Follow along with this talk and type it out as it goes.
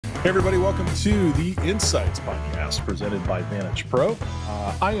Hey everybody, welcome to the Insights Podcast presented by Vantage Pro.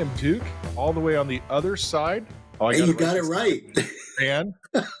 I am Duke, all the way on the other side. Oh, you got it right. And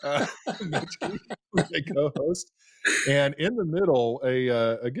Mitchie, my co-host. And in the middle,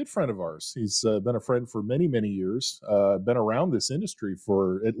 a good friend of ours. He's been a friend for many, many years, been around this industry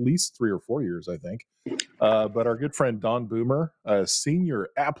for at least 3 or 4 years, I think. But our good friend Don Boomer, a senior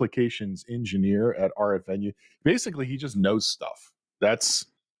applications engineer at RF Venue. Basically, he just knows stuff.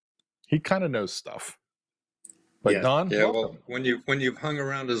 He kind of knows stuff. But yeah. Don, yeah. welcome. Well, when you've hung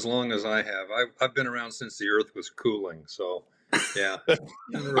around as long as I have, I've been around since the Earth was cooling. So, yeah,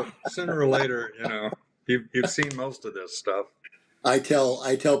 sooner or later, you've seen most of this stuff. I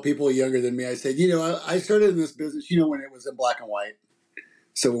tell people younger than me, I said, I started in this business, when it was in black and white.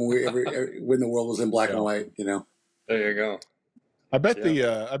 So when the world was in black and white, There you go. I bet the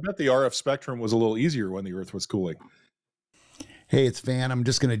RF spectrum was a little easier when the Earth was cooling. Hey, it's Van. I'm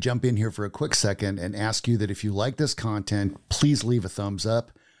just going to jump in here for a quick second and ask you that if you like this content, please leave a thumbs up,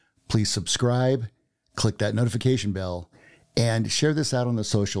 please subscribe, click that notification bell, and share this out on the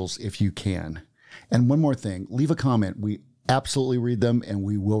socials if you can. And one more thing, leave a comment. We absolutely read them and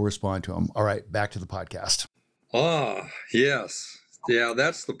we will respond to them. All right, back to the podcast. Ah, yes. Yeah,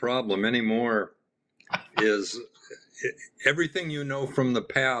 that's the problem anymore is everything you know from the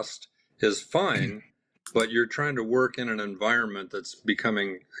past is fine, but you're trying to work in an environment that's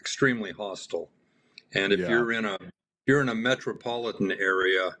becoming extremely hostile. And if you're in a metropolitan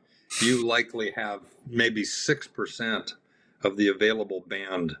area, you likely have maybe 6% of the available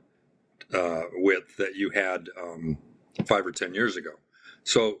band width that you had 5 or 10 years ago.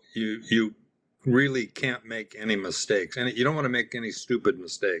 So you really can't make any mistakes, and you don't want to make any stupid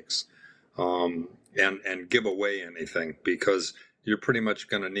mistakes and give away anything, because you're pretty much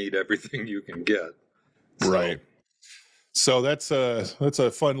going to need everything you can get. Right. So that's a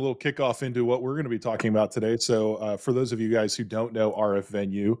fun little kickoff into what we're going to be talking about today. So for those of you guys who don't know RF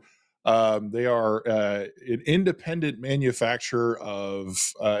Venue, they are an independent manufacturer of,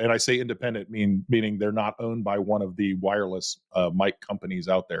 and I say independent meaning they're not owned by one of the wireless mic companies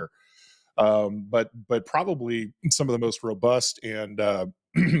out there, but probably some of the most robust and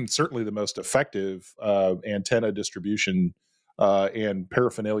certainly the most effective antenna distribution and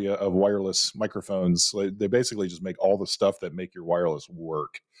paraphernalia of wireless microphones. They basically just make all the stuff that make your wireless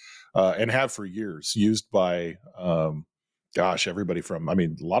work, and have for years, used by, everybody from, a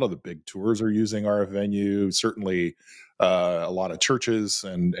lot of the big tours are using RF Venue, certainly a lot of churches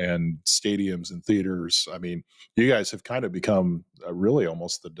and stadiums and theaters. You guys have kind of become really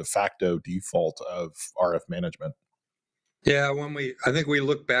almost the de facto default of RF management. Yeah, I think we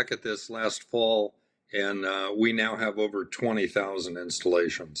look back at this last fall, and we now have over 20,000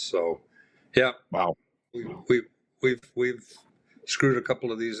 installations. So, yeah, wow, we've screwed a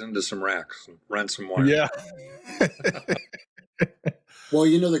couple of these into some racks, ransomware. Yeah. Well,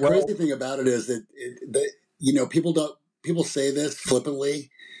 the crazy thing about it is that people say this flippantly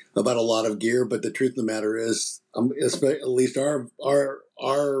about a lot of gear, but the truth of the matter is, at least our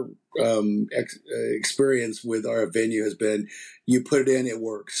experience with RF Venue has been, you put it in, it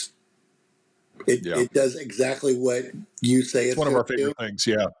works. It does exactly what you say. It's one of our favorite things.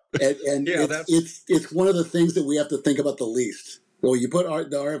 Yeah. And it's one of the things that we have to think about the least. Well, you put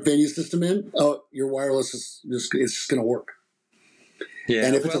the RF Venue system in, your wireless is just going to work. Yeah.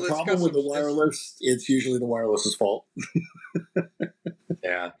 And if it's a problem with the wireless, it's usually the wireless's fault.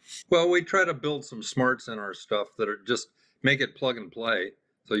 Yeah. Well, we try to build some smarts in our stuff that are just make it plug and play.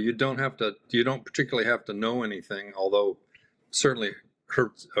 So you don't particularly have to know anything, although certainly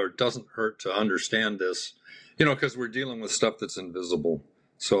hurts or doesn't hurt to understand this, because we're dealing with stuff that's invisible.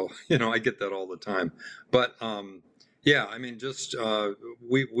 So, I get that all the time. But we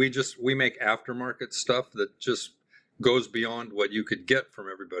make aftermarket stuff that just goes beyond what you could get from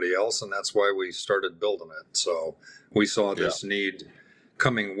everybody else, and that's why we started building it. So we saw this need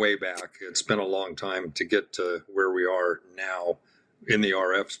coming way back. It's been a long time to get to where we are now in the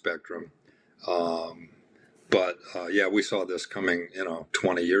RF spectrum. But we saw this coming,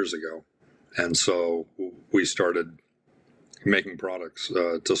 20 years ago. And so we started making products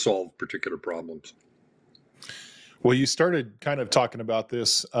to solve particular problems. Well, you started kind of talking about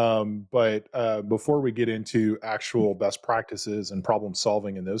this, but before we get into actual best practices and problem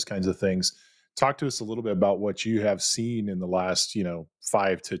solving and those kinds of things, talk to us a little bit about what you have seen in the last,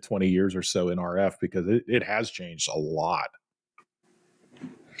 5 to 20 years or so in RF, because it has changed a lot.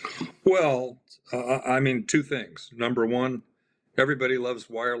 Well, two things. Number one, everybody loves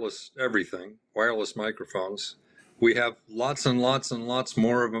wireless everything, wireless microphones. We have lots and lots and lots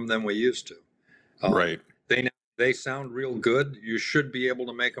more of them than we used to. Right. they sound real good. You should be able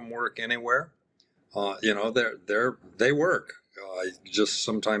to make them work anywhere. You know, they work. You just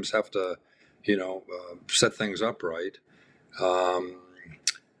sometimes have to, you know, set things up right.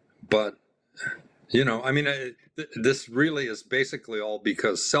 But you know, I mean, this really is basically all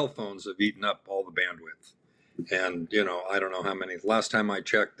because cell phones have eaten up all the bandwidth. And, you know, I don't know how many. Last time I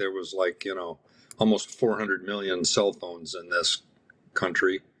checked, there was like, you know, almost 400 million cell phones in this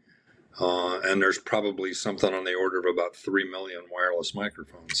country. And there's probably something on the order of about 3 million wireless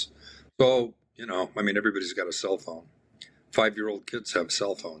microphones. So, you know, I mean, everybody's got a cell phone. 5-year-old kids have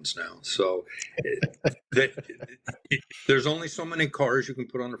cell phones now. So there's only so many cars you can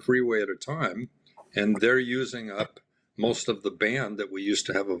put on the freeway at a time. And they're using up most of the band that we used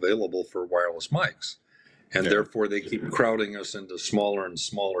to have available for wireless mics. And therefore they keep crowding us into smaller and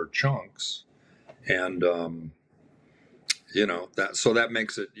smaller chunks. And, you know, that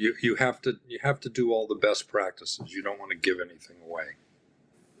makes it, you have to do all the best practices. You don't want to give anything away.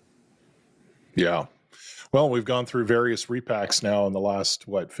 Yeah. Well, we've gone through various repacks now in the last,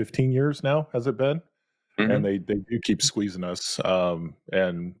 15 years now, has it been? Mm-hmm. And they do keep squeezing us.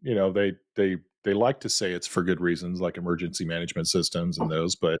 And, you know, they like to say it's for good reasons, like emergency management systems and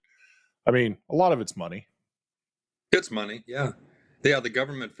those. But, I mean, a lot of it's money. It's money, yeah. Yeah, the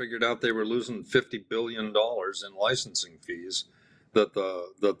government figured out they were losing $50 billion in licensing fees that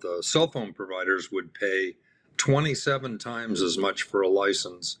the cell phone providers would pay 27 times as much for a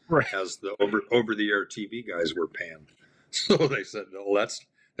license as the over-the-air TV guys were paying. So they said, "No,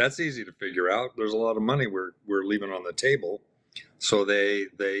 that's easy to figure out. There's a lot of money we're leaving on the table." So they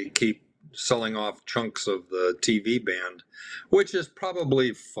keep selling off chunks of the TV band, which is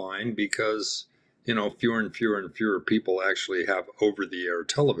probably fine because, you know, fewer and fewer people actually have over-the-air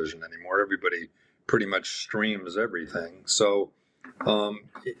television anymore. Everybody pretty much streams everything. So,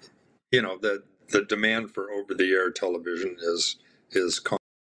 you know, the demand for over-the-air television is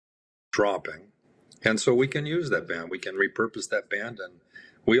dropping. And so we can use that band. We can repurpose that band, and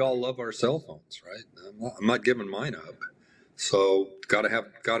we all love our cell phones, right? I'm not giving mine up. So got to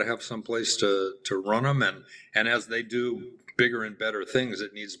have some place to run them, and as they do bigger and better things,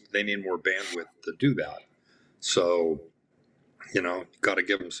 they need more bandwidth to do that. So, you know, got to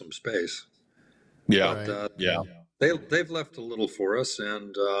give them some space. Yeah, but, yeah. They've left a little for us,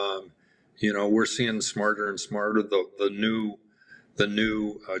 and you know, we're seeing smarter and smarter. The new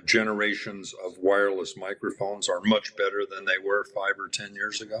generations of wireless microphones are much better than they were 5 or 10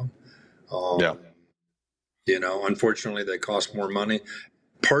 years ago. You know, unfortunately, they cost more money,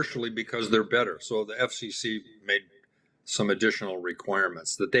 partially because they're better. So the FCC made some additional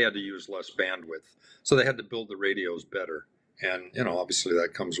requirements that they had to use less bandwidth. So they had to build the radios better. And, you know, obviously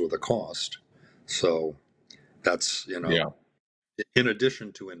that comes with a cost. So that's, you know, in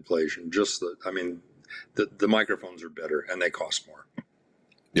addition to inflation, just the microphones are better and they cost more.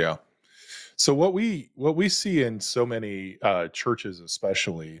 Yeah. So what we see in so many churches,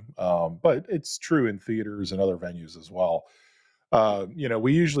 especially, but it's true in theaters and other venues as well. You know,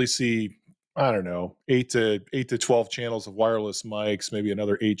 we usually see, I don't know, 8 to 12 channels of wireless mics, maybe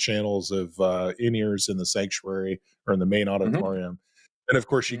another 8 channels of in-ears in the sanctuary or in the main auditorium. Mm-hmm. And of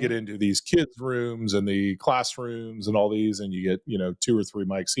course, you get into these kids' rooms and the classrooms and all these, and you get, you know, 2 or 3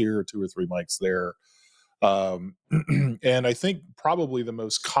 mics here, 2 or 3 mics there. And I think probably the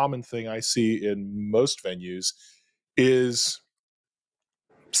most common thing I see in most venues is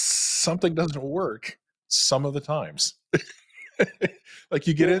something doesn't work some of the times. Like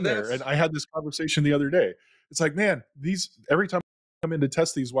you get in there, and I had this conversation the other day. It's like, man, every time I come in to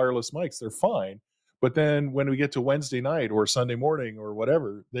test these wireless mics, they're fine. But then when we get to Wednesday night or Sunday morning or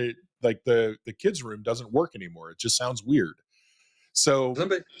whatever, the kids' room doesn't work anymore. It just sounds weird. So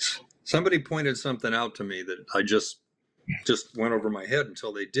somebody pointed something out to me that I just went over my head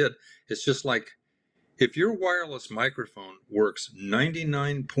until they did. It's just like, if your wireless microphone works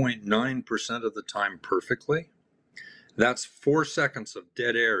 99.9% of the time perfectly, that's 4 seconds of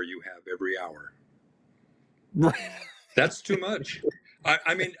dead air you have every hour. That's too much.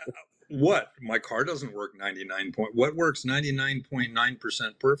 I mean, what? My car doesn't work what works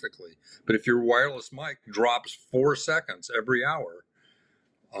 99.9% perfectly? But if your wireless mic drops 4 seconds every hour,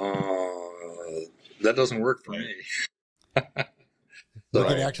 that doesn't work for me. We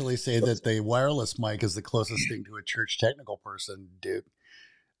could actually say that the wireless mic is the closest thing to a church technical person, Duke.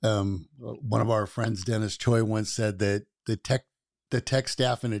 One of our friends, Dennis Choi, once said that the tech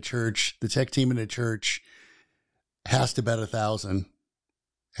staff in a church, the tech team in a church, has to bat 1,000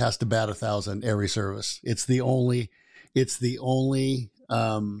 every service. It's the only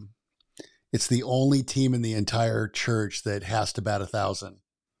team in the entire church that has to bat 1,000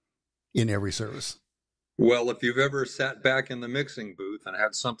 in every service. Well, if you've ever sat back in the mixing booth and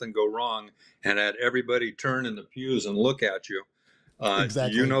had something go wrong and had everybody turn in the pews and look at you,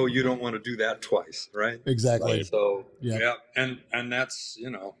 Exactly. you know you don't want to do that twice, right? Exactly. So Yeah. yeah, and that's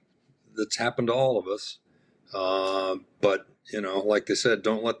that's happened to all of us. But like they said,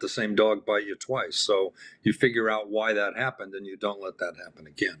 don't let the same dog bite you twice. So you figure out why that happened, and you don't let that happen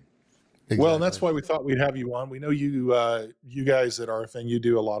again. Exactly. Well, and that's why we thought we'd have you on. We know you guys at RFN, you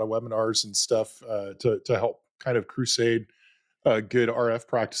do a lot of webinars and stuff to help kind of crusade good RF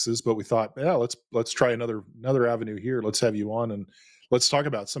practices. But we thought, yeah, let's try another avenue here. Let's have you on and let's talk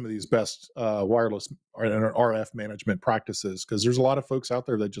about some of these best wireless or RF management practices, because there's a lot of folks out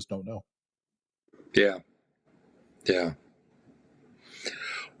there that just don't know. Yeah.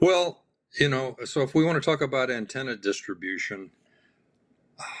 Well, so if we want to talk about antenna distribution,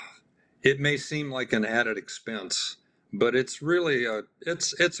 it may seem like an added expense, but it's really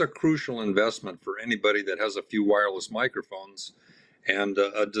it's a crucial investment for anybody that has a few wireless microphones and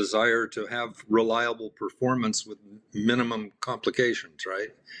a desire to have reliable performance with minimum complications, right?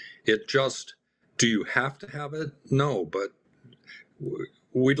 Do you have to have it? No, but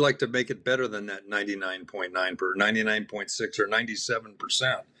we'd like to make it better than that 99.9 per 99.6 or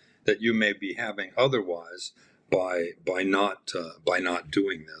 97% that you may be having otherwise by not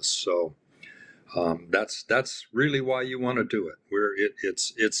doing this. So that's really why you want to do it.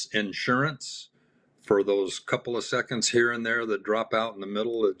 It's insurance for those couple of seconds here and there that drop out in the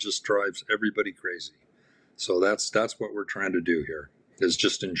middle. It just drives everybody crazy. So that's what we're trying to do here, is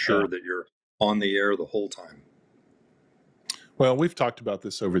just ensure that you're on the air the whole time. Well, we've talked about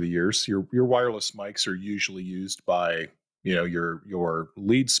this over the years. Your wireless mics are usually used by your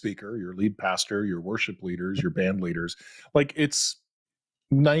lead speaker, your lead pastor, your worship leaders, your band leaders. Like it's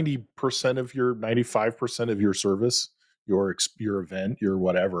 90% of your 95% of your service, your event, your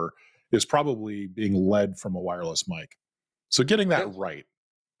whatever is probably being led from a wireless mic. So getting that right,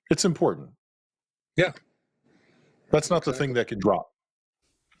 it's important. Yeah, that's not the thing that can drop.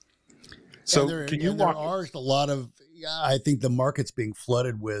 So can you walk? There are a lot of. I think the market's being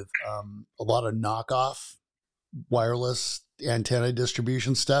flooded with a lot of knockoff wireless antenna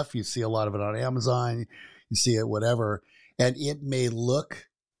distribution stuff. You see a lot of it on Amazon. You see it whatever. And it may look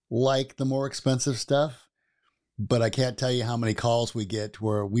like the more expensive stuff, but I can't tell you how many calls we get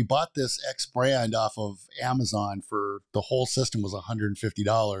where we bought this X brand off of Amazon for the whole system was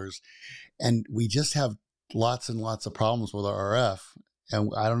 $150. And we just have lots and lots of problems with our RF.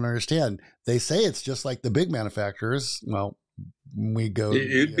 And I don't understand. They say it's just like the big manufacturers. Well, we go.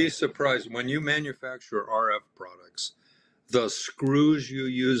 You'd be surprised when you manufacture RF products, the screws you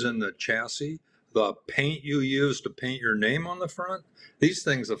use in the chassis, the paint you use to paint your name on the front, these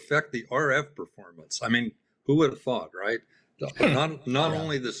things affect the RF performance. I mean, who would have thought, right? Not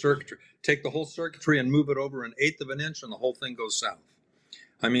only the circuitry, take the whole circuitry and move it over 1/8 of an inch and the whole thing goes south.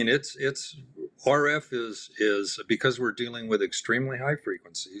 I mean, it's RF is because we're dealing with extremely high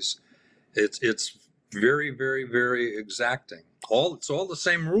frequencies. It's very, very, very exacting. It's all the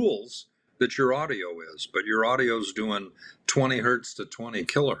same rules that your audio is, but your audio is doing 20 hertz to 20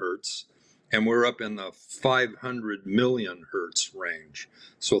 kilohertz, and we're up in the 500 million hertz range.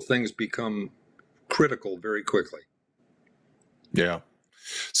 So things become critical very quickly. Yeah.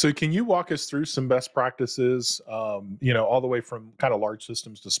 So can you walk us through some best practices, all the way from kind of large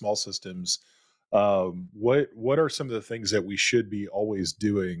systems to small systems? What are some of the things that we should be always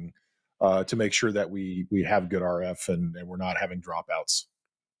doing to make sure that we have good RF and we're not having dropouts?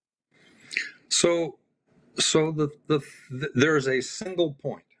 So there is a single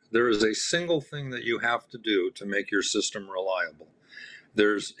point. There is a single thing that you have to do to make your system reliable.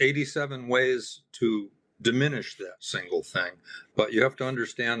 There's 87 ways to diminish that single thing, but you have to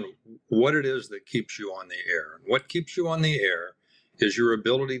understand what it is that keeps you on the air. And what keeps you on the air is your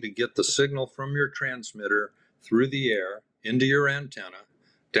ability to get the signal from your transmitter through the air into your antenna,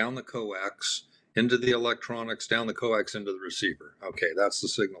 down the coax, into the electronics, down the coax, into the receiver. Okay, that's the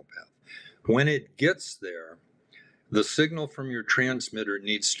signal path. When it gets there, the signal from your transmitter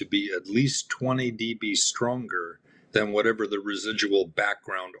needs to be at least 20 dB stronger than whatever the residual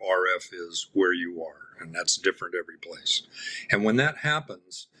background RF is where you are. And that's different every place. And when that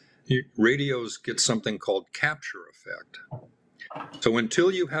happens, radios get something called capture effect. So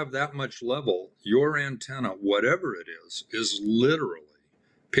until you have that much level, your antenna, whatever it is literally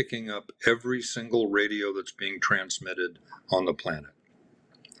picking up every single radio that's being transmitted on the planet.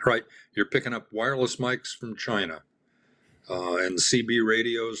 Right? You're picking up wireless mics from China and CB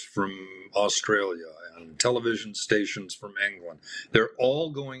radios from Australia and television stations from England. They're all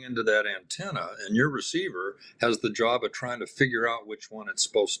going into that antenna, and your receiver has the job of trying to figure out which one it's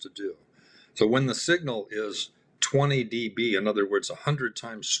supposed to do. So when the signal is 20 dB, in other words, 100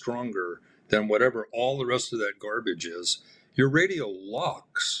 times stronger than whatever all the rest of that garbage is, your radio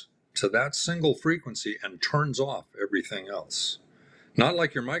locks to that single frequency and turns off everything else. Not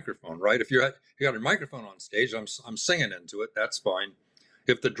like your microphone, right? If you got a microphone on stage, I'm singing into it, that's fine.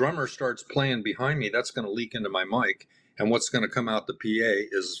 If the drummer starts playing behind me, that's going to leak into my mic, and what's going to come out the PA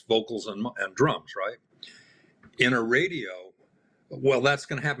is vocals and drums, right? In a radio, well, that's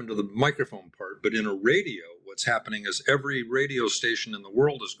going to happen to the microphone part, but in a radio, what's happening is every radio station in the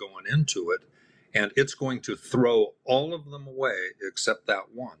world is going into it, and it's going to throw all of them away except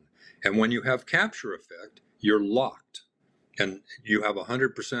that one. And when you have capture effect, you're locked, and you have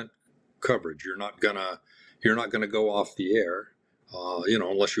 100% coverage. You're not gonna go off the air,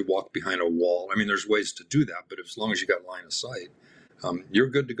 unless you walk behind a wall. I mean, there's ways to do that, but as long as you got line of sight, you're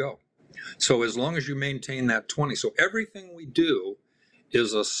good to go. So as long as you maintain that 20, so everything we do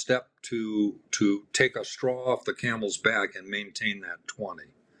is a step to take a straw off the camel's back and maintain that 20.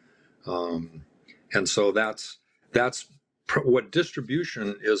 And so that's what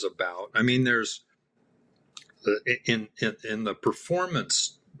distribution is about. I mean, there's in the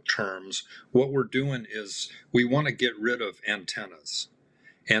performance terms, what we're doing is we want to get rid of antennas.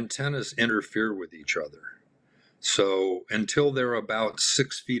 Antennas interfere with each other. So until they're about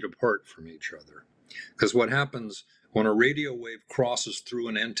 6 feet apart from each other, because what happens when a radio wave crosses through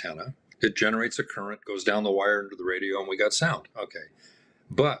an antenna, it generates a current, goes down the wire into the radio, and we got sound. Okay.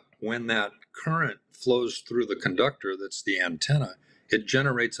 But when that current flows through the conductor, that's the antenna, it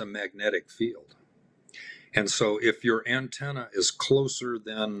generates a magnetic field. And so if your antenna is closer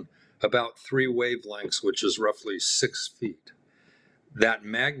than about 3 wavelengths, which is roughly 6 feet, that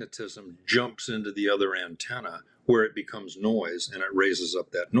magnetism jumps into the other antenna where it becomes noise, and it raises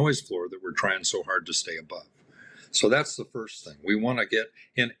up that noise floor that we're trying so hard to stay above. So that's the first thing. We want to get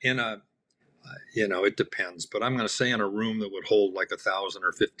in a, it depends, but I'm going to say in a room that would hold like 1,000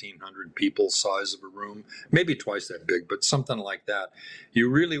 or 1,500 people size of a room, maybe twice that big, but something like that. You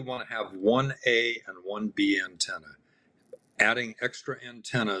really want to have one A and one B antenna. Adding extra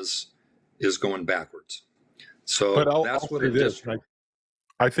antennas is going backwards. So that's what it is.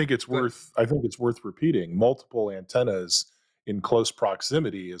 I think it's worth repeating. Multiple antennas in close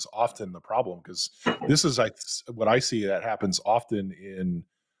proximity is often the problem, because this is what I see that happens often in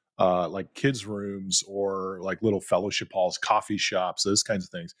like kids' rooms or like little fellowship halls, coffee shops, those kinds of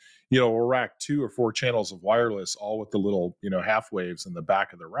things. We'll rack 2 or 4 channels of wireless, all with the little half waves in the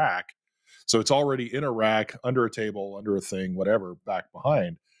back of the rack. So it's already in a rack, under a table, under a thing, whatever, back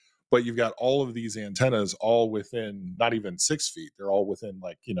behind. But you've got all of these antennas all within not even 6 feet. They're all within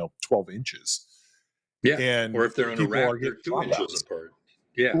 12 inches. Yeah. And or if they're in a rack, they're 2 inches apart.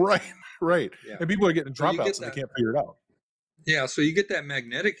 Yeah. Right. Yeah. And people are getting So dropouts and they can't figure it out. Yeah. So you get that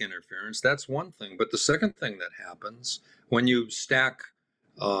magnetic interference. That's one thing. But the second thing that happens when you stack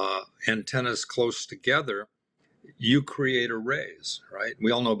antennas close together, you create arrays, right?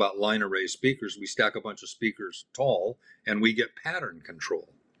 We all know about line array speakers. We stack a bunch of speakers tall and we get pattern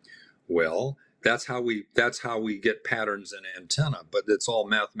control. Well, that's how we get patterns in antenna, but it's all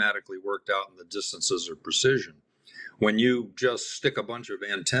mathematically worked out and the distances are precision. When you just stick a bunch of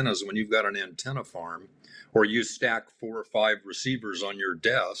antennas, when you've got an antenna farm, or you stack 4 or 5 receivers on your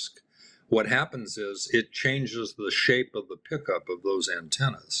desk, what happens is it changes the shape of the pickup of those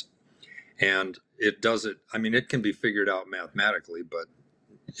antennas. And it can be figured out mathematically, but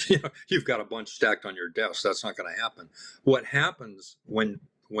you've got a bunch stacked on your desk. That's not going to happen. What happens when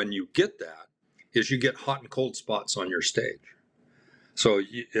you get that is you get hot and cold spots on your stage. So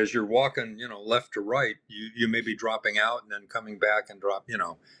as you're walking, left to right, you may be dropping out and then coming back and drop,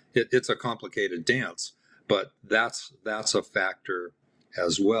 it's a complicated dance, but that's a factor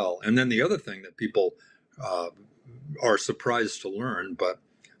as well. And then the other thing that people are surprised to learn,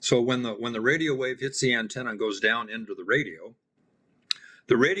 so when the radio wave hits the antenna and goes down into the radio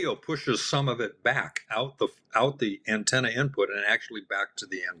pushes some of it back out the antenna input and actually back to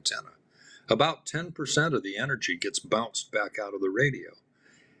the antenna. About 10% of the energy gets bounced back out of the radio.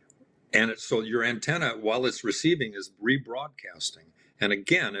 And so your antenna, while it's receiving, is rebroadcasting. And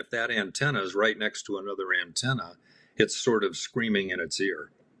again, if that antenna is right next to another antenna, it's sort of screaming in its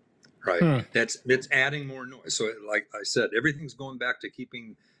ear, right? It's adding more noise. So like I said, everything's going back to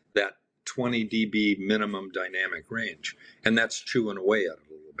keeping that 20 dB minimum dynamic range. And that's chewing away at it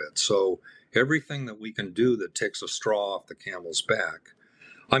a little bit. So everything that we can do that takes a straw off the camel's back.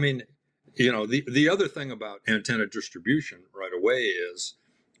 I mean, the other thing about antenna distribution right away is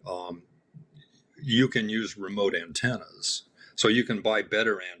you can use remote antennas. So you can buy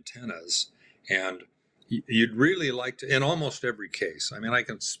better antennas. And, you'd really like to, in almost every case, I mean, I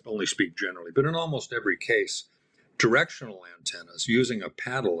can only speak generally, but in almost every case, directional antennas using a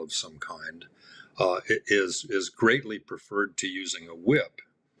paddle of some kind is greatly preferred to using a whip,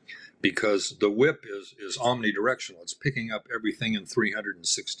 because the whip is omnidirectional. It's picking up everything in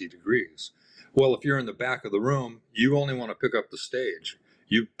 360 degrees. Well, if you're in the back of the room, you only want to pick up the stage.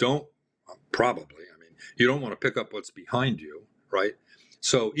 You don't, probably, I mean, you don't want to pick up what's behind you, right?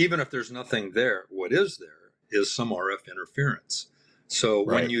 So even if there's nothing there, what is there is some RF interference. So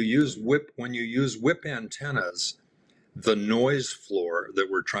Right. when you use whip antennas, the noise floor that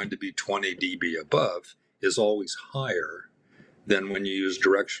we're trying to be 20 dB above is always higher than when you use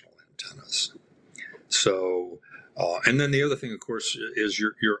directional antennas. So, and then the other thing, of course, is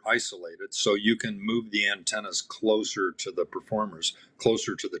you're isolated, so you can move the antennas closer to the performers,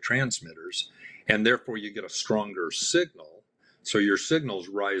 closer to the transmitters, and therefore you get a stronger signal. So your signal's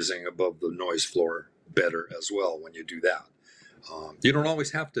rising above the noise floor better as well when you do that. You don't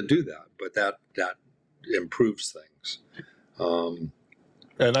always have to do that, but that improves things. And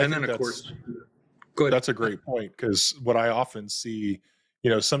And then, of course, go ahead. that's a great point, because what I often see,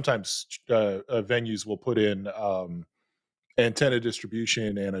 sometimes venues will put in antenna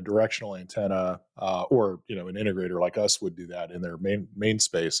distribution and a directional antenna, or an integrator like us would do that in their main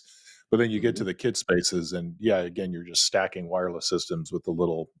space. But then you get to the kid spaces, and again, you're just stacking wireless systems with the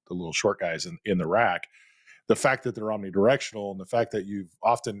little short guys in the rack. The fact that they're omnidirectional, and the fact that you've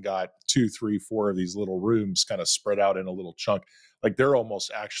often got 2, 3, 4 of these little rooms kind of spread out in a little chunk, like they're almost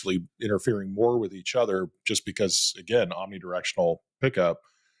actually interfering more with each other, just because, again, omnidirectional pickup,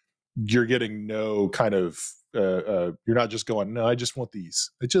 you're getting no kind of you're not just going, no, I just want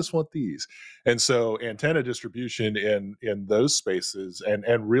these, and so antenna distribution in those spaces,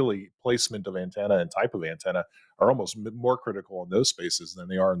 and really placement of antenna and type of antenna, are almost more critical in those spaces than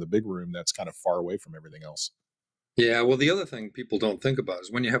they are in the big room that's kind of far away from everything else. Yeah, well, the other thing people don't think about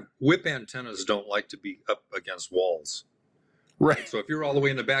is when you have whip antennas, don't like to be up against walls. Right. So if you're all the way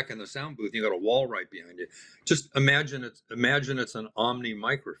in the back in the sound booth, you got a wall right behind you. Just imagine it's an Omni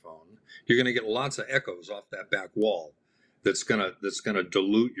microphone. You're going to get lots of echoes off that back wall. That's gonna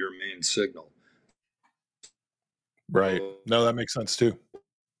dilute your main signal. Right. No, that makes sense too.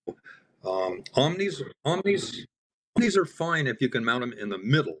 Omnis are fine if you can mount them in the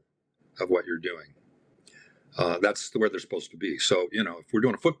middle of what you're doing. That's where they're supposed to be. So, if we're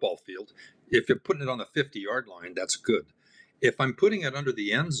doing a football field, if you're putting it on the 50-yard line, that's good. If I'm putting it under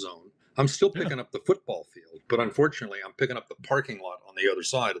the end zone, I'm still picking up the football field, but unfortunately, I'm picking up the parking lot on the other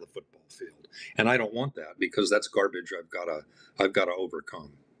side of the football field, and I don't want that, because that's garbage I've got to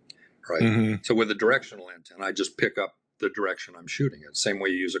overcome, right? Mm-hmm. So with a directional antenna, I just pick up the direction I'm shooting it. Same way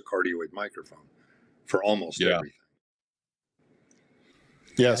you use a cardioid microphone for almost everything.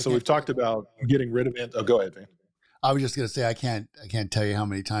 Yeah. So we've talked about getting rid of it. Oh, go ahead, Van. I was just going to say, I can't tell you how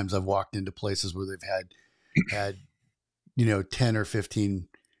many times I've walked into places where they've had 10 or 15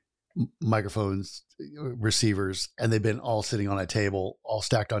 microphones, receivers, and they've been all sitting on a table, all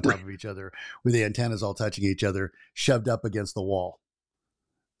stacked on top of each other, with the antennas all touching each other, shoved up against the wall.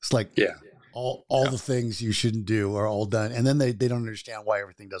 It's like, all the things you shouldn't do are all done. And then they don't understand why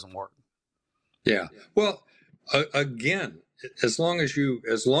everything doesn't work. Yeah. Well, again, as long as you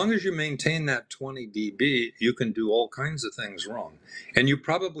maintain that 20 dB, you can do all kinds of things wrong. And you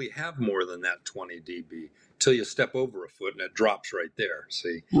probably have more than that 20 dB till you step over a foot and it drops right there.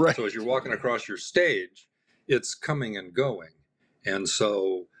 See? Right. So as you're walking across your stage, it's coming and going. And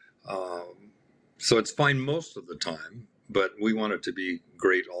so it's fine most of the time, but we want it to be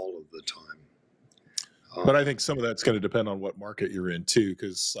great all of the time. But I think some of that's going to depend on what market you're in too,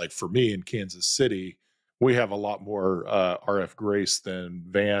 because like for me in Kansas City, we have a lot more RF grace than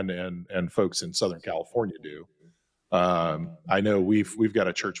Van and folks in Southern California do. I know we've got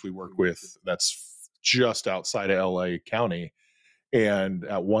a church we work with that's just outside of LA County, and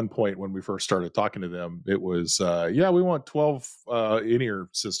at one point when we first started talking to them, it was we want 12 in-ear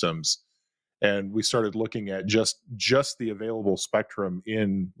systems, and we started looking at just the available spectrum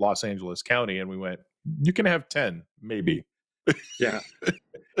in Los Angeles County, and we went, you can have 10 maybe. Yeah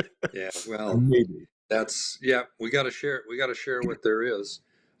well maybe. That's we got to share what there is.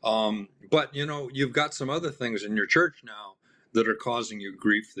 But you've got some other things in your church now that are causing you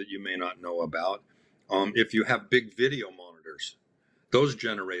grief that you may not know about. If you have big video monitors, those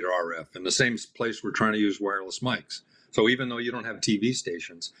generate RF in the same place we're trying to use wireless mics. So even though you don't have TV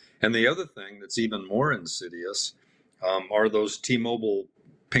stations, and the other thing that's even more insidious are those T-Mobile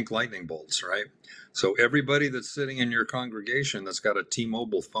pink lightning bolts, right? So everybody that's sitting in your congregation that's got a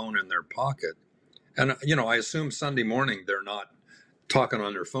T-Mobile phone in their pocket, and I assume Sunday morning they're not talking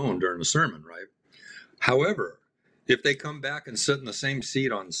on their phone during the sermon, right? However, if they come back and sit in the same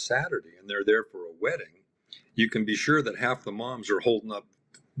seat on Saturday and they're there for a wedding, you can be sure that half the moms are holding up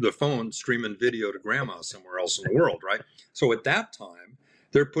the phone streaming video to grandma somewhere else in the world, right? So at that time,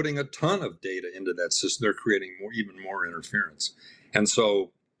 they're putting a ton of data into that system. They're creating even more interference. And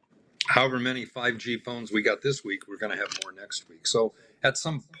so however many 5G phones we got this week, we're going to have more next week. So at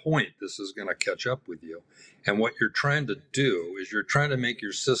some point, this is going to catch up with you. And what you're trying to do is you're trying to make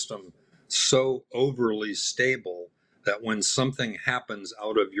your system so overly stable that when something happens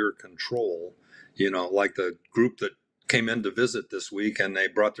out of your control, like the group that came in to visit this week and they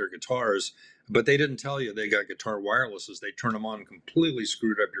brought their guitars, but they didn't tell you they got guitar wirelesses. They turn them on and completely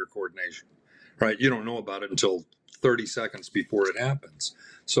screwed up your coordination, right? You don't know about it until 30 seconds before it happens.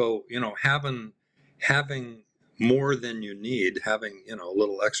 So, having more than you need, having, a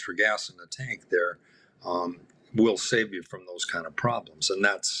little extra gas in the tank there will save you from those kind of problems. And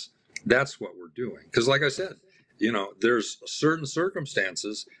that's what we're doing. Because like I said, there's certain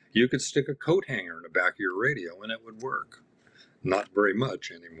circumstances you could stick a coat hanger in the back of your radio and it would work. Not very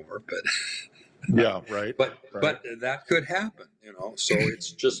much anymore, but yeah, right. But that could happen, so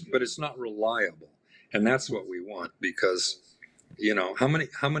it's but it's not reliable. And that's what we want, because how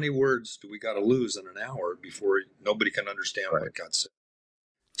many words do we got to lose in an hour before nobody can understand what got said?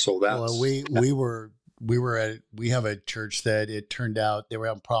 So that's we have a church that it turned out they were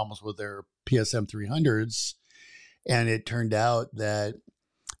having problems with their PSM 300s, and it turned out that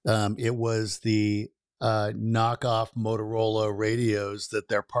it was the knockoff Motorola radios that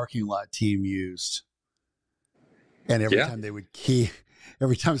their parking lot team used, and every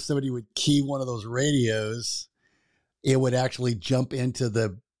time somebody would key one of those radios, it would actually jump into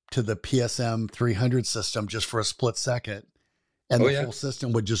the PSM 300 system just for a split second, and the whole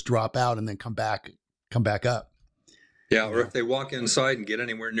system would just drop out and then come back up. Yeah, or if they walk inside and get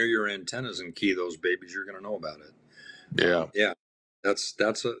anywhere near your antennas and key those babies, you're going to know about it. Yeah,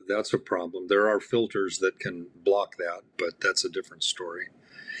 that's a problem. There are filters that can block that, but that's a different story.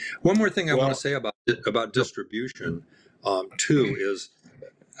 One more thing I want to say about distribution too is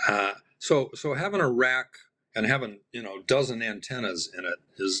so having a rack and having dozen antennas in it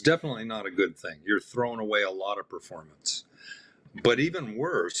is definitely not a good thing. You're throwing away a lot of performance. But even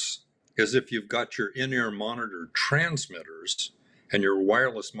worse is if you've got your in-ear monitor transmitters and your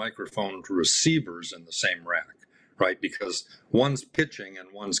wireless microphone receivers in the same rack, right? Because one's pitching and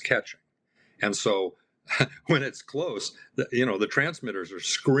one's catching. And so when it's close, the transmitters are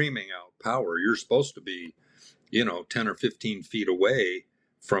screaming out power. You're supposed to be, 10 or 15 feet away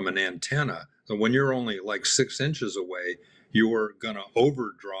from an antenna. And when you're only like 6 inches away, you're going to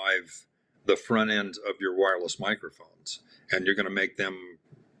overdrive the front end of your wireless microphones, and you're going to make them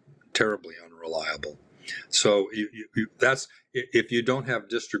terribly unreliable. So that's if you don't have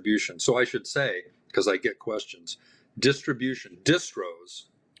distribution. So I should say, because I get questions, distros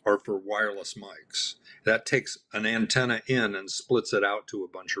are for wireless mics. That takes an antenna in and splits it out to a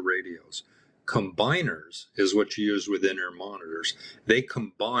bunch of radios. Combiners is what you use with in-ear monitors. They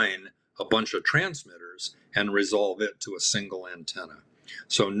combine a bunch of transmitters and resolve it to a single antenna.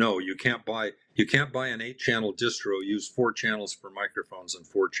 So no, you can't buy an 8-channel distro, use 4 channels for microphones and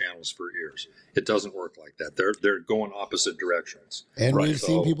 4 channels for ears. It doesn't work like that. They're going opposite directions. And we've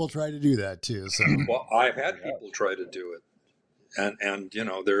seen people try to do that too. So well, I've had people try to do it. And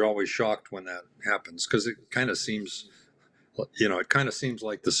they're always shocked when that happens, because it kind of seems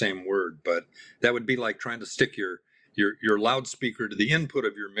like the same word, but that would be like trying to stick your loudspeaker to the input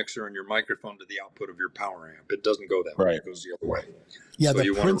of your mixer and your microphone to the output of your power amp. It doesn't go that way. It goes the other way. Yeah,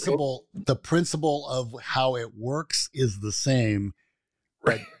 so the principle of how it works is the same,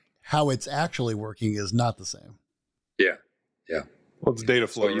 but how it's actually working is not the same. Yeah. Well, it's data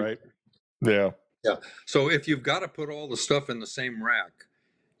flow, right? Yeah. So if you've got to put all the stuff in the same rack,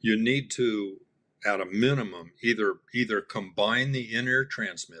 you need to, at a minimum, either combine the in-ear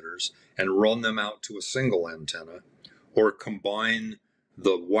transmitters and run them out to a single antenna, or combine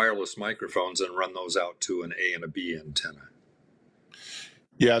the wireless microphones and run those out to an A and a B antenna.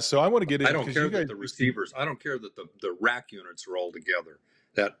 Yeah, so I want to get into. I don't care that the receivers. I don't care that the rack units are all together.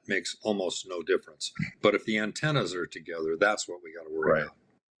 That makes almost no difference. But if the antennas are together, that's what we got to worry about.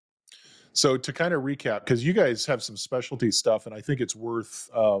 So to kind of recap, because you guys have some specialty stuff, and I think it's worth,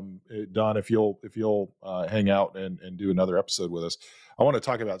 Don, if you'll hang out and do another episode with us. I want to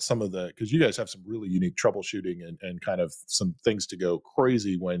talk about some of because you guys have some really unique troubleshooting and kind of some things to go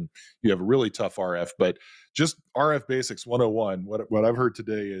crazy when you have a really tough RF. But just RF Basics 101, what I've heard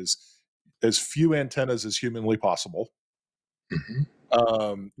today is as few antennas as humanly possible. Mm-hmm.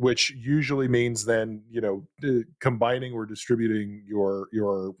 which usually means then, combining or distributing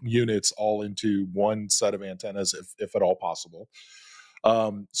your units all into one set of antennas, if at all possible.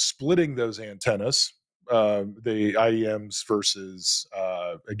 Splitting those antennas, the IEMs versus,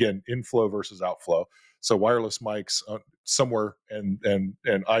 again, inflow versus outflow. So wireless mics somewhere and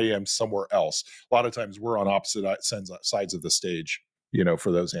IEM somewhere else. A lot of times we're on opposite sides of the stage,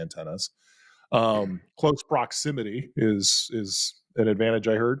 for those antennas. Close proximity is an advantage,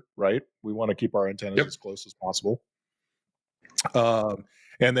 I heard, right? We want to keep our antennas as close as possible.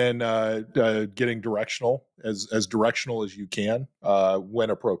 And then getting directional, as directional as you can when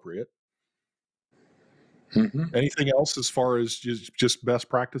appropriate. Mm-hmm. Anything else as far as just best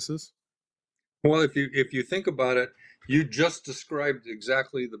practices? Well, if you think about it, you just described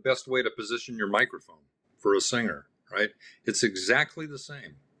exactly the best way to position your microphone for a singer, right? It's exactly the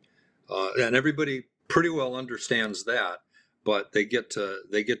same. And everybody pretty well understands that, but they get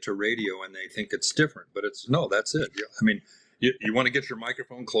to radio and they think it's different, but that's it. I mean, you want to get your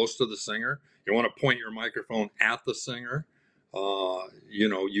microphone close to the singer. You want to point your microphone at the singer.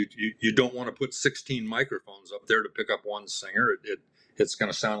 You don't want to put 16 microphones up there to pick up one singer. It's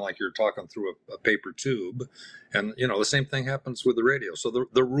going to sound like you're talking through a paper tube. And, the same thing happens with the radio. So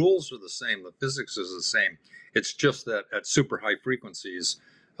the rules are the same. The physics is the same. It's just that at super high frequencies,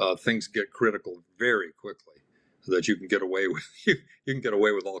 things get critical very quickly, so that you can get away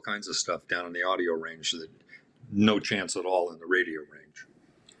with all kinds of stuff down in the audio range that no chance at all in the radio range.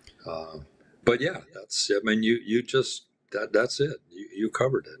 But yeah, that's it. You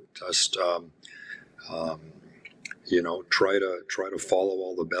covered it. Just try to follow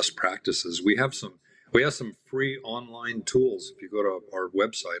all the best practices. We have some free online tools. If you go to our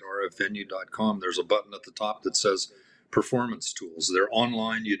website, rfvenue.com, there's a button at the top that says performance tools. They're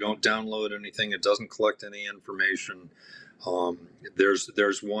online. You don't download anything. It doesn't collect any information.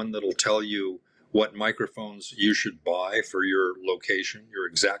 There's one that'll tell you what microphones you should buy for your location, your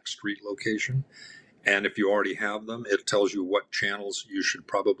exact street location. And if you already have them, it tells you what channels you should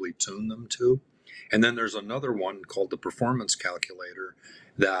probably tune them to. And then there's another one called the performance calculator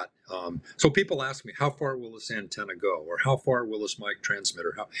that, so people ask me, how far will this antenna go? Or how far will this mic transmit?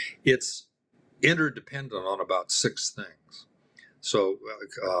 Or it's interdependent on about 6 things. So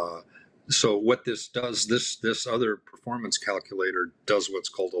what this does, this other performance calculator does what's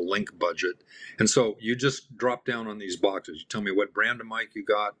called a link budget. And so you just drop down on these boxes. You tell me what brand of mic you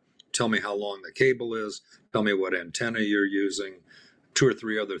got, tell me how long the cable is, tell me what antenna you're using, 2 or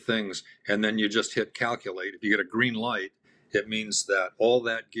 3 other things, and then you just hit calculate. If you get a green light, it means that all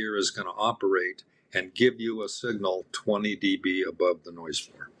that gear is going to operate and give you a signal 20 dB above the noise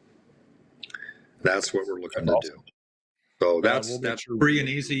floor. That's what we're looking to do. So that's free and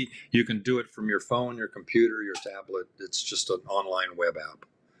easy. You can do it from your phone, your computer, your tablet. It's just an online web app,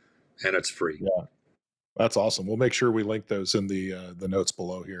 and it's free. Yeah, that's awesome. We'll make sure we link those in the notes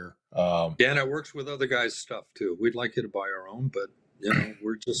below here. And it works with other guys' stuff too. We'd like you to buy our own, but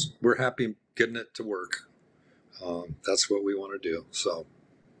we're happy getting it to work. That's what we want to do. So.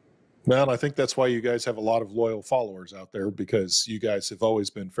 Well, I think that's why you guys have a lot of loyal followers out there, because you guys have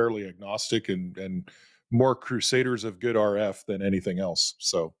always been fairly agnostic and more crusaders of good RF than anything else.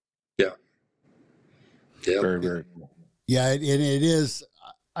 So, yeah. Very, very cool. Yeah, and it is.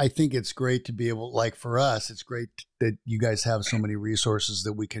 I think it's great to be able, like for us, it's great that you guys have so many resources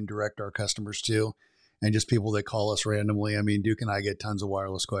that we can direct our customers to, and just people that call us randomly. I mean, Duke and I get tons of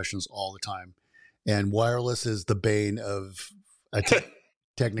wireless questions all the time, and wireless is the bane of a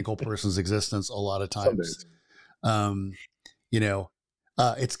technical person's existence a lot of times.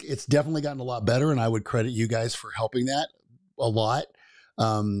 It's definitely gotten a lot better, and I would credit you guys for helping that a lot.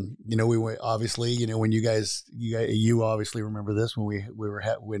 We were obviously, when you obviously remember this when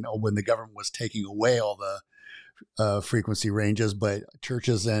when the government was taking away all the frequency ranges, but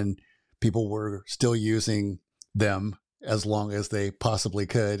churches and people were still using them as long as they possibly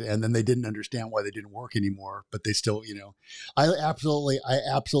could. And then they didn't understand why they didn't work anymore, but they still, I absolutely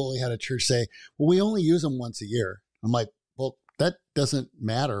had a church say, well, we only use them once a year. I'm like, well, that doesn't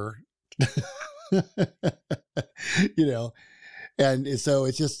matter, And so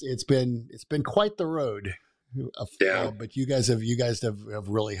it's been quite the road. Yeah. But you guys have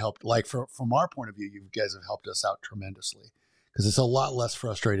really helped, like from our point of view, you guys have helped us out tremendously, because it's a lot less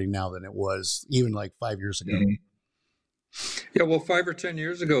frustrating now than it was even like 5 years ago. Mm-hmm. Yeah, well, 5 or 10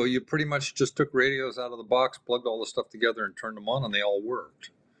 years ago, you pretty much just took radios out of the box, plugged all the stuff together, and turned them on, and they all worked.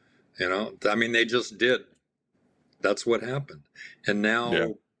 I mean, they just did. That's what happened. And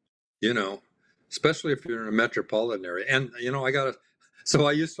now, especially if you're in a metropolitan area, and I So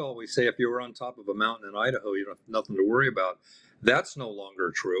I used to always say, if you were on top of a mountain in Idaho, you don't have nothing to worry about. That's no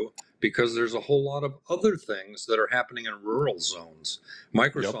longer true because there's a whole lot of other things that are happening in rural zones.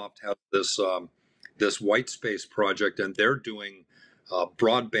 Microsoft has this white space project, and they're doing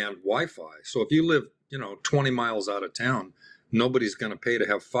broadband Wi-Fi. So if you live, 20 miles out of town, nobody's going to pay to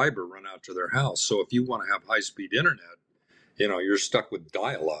have fiber run out to their house. So if you want to have high-speed internet, you're stuck with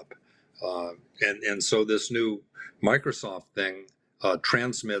dial-up. And so this new Microsoft thing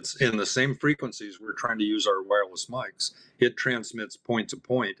transmits in the same frequencies we're trying to use our wireless mics. It transmits point to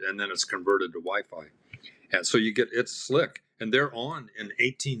point, and then it's converted to Wi-Fi. And so it's slick. And they're on in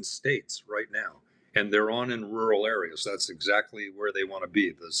 18 states right now. And they're on in rural areas. That's exactly where they want to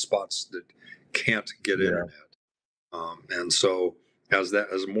be, the spots that can't get internet. And so as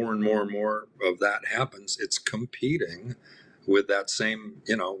more and more and more of that happens, it's competing with that same,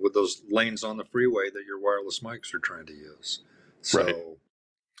 with those lanes on the freeway that your wireless mics are trying to use. So, right.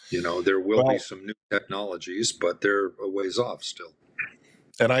 There will be some new technologies, but they're a ways off still.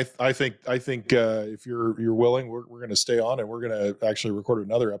 And I think if you're willing, we're going to stay on, and we're going to actually record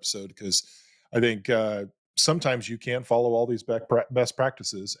another episode, because I think sometimes you can follow all these best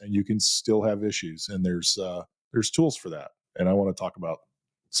practices and you can still have issues, and there's tools for that. And I want to talk about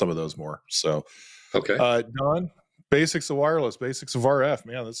some of those more. So, okay. Don, basics of wireless, basics of RF,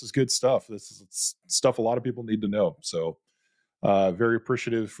 man, this is good stuff. This is stuff a lot of people need to know. So very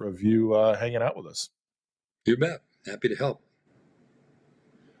appreciative of you hanging out with us. You bet. Happy to help.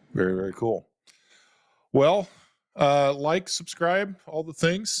 Very, very cool. Well, like, subscribe, all the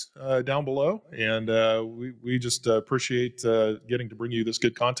things down below. And we just appreciate getting to bring you this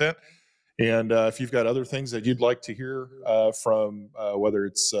good content. And if you've got other things that you'd like to hear from whether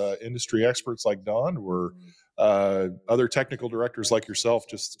it's industry experts like Don or other technical directors like yourself,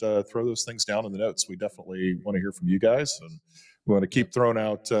 just throw those things down in the notes. We definitely want to hear from you guys, and we want to keep throwing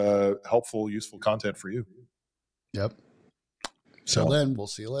out helpful, useful content for you. Yep. So Till then, we'll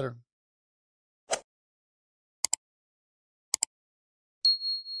see you later.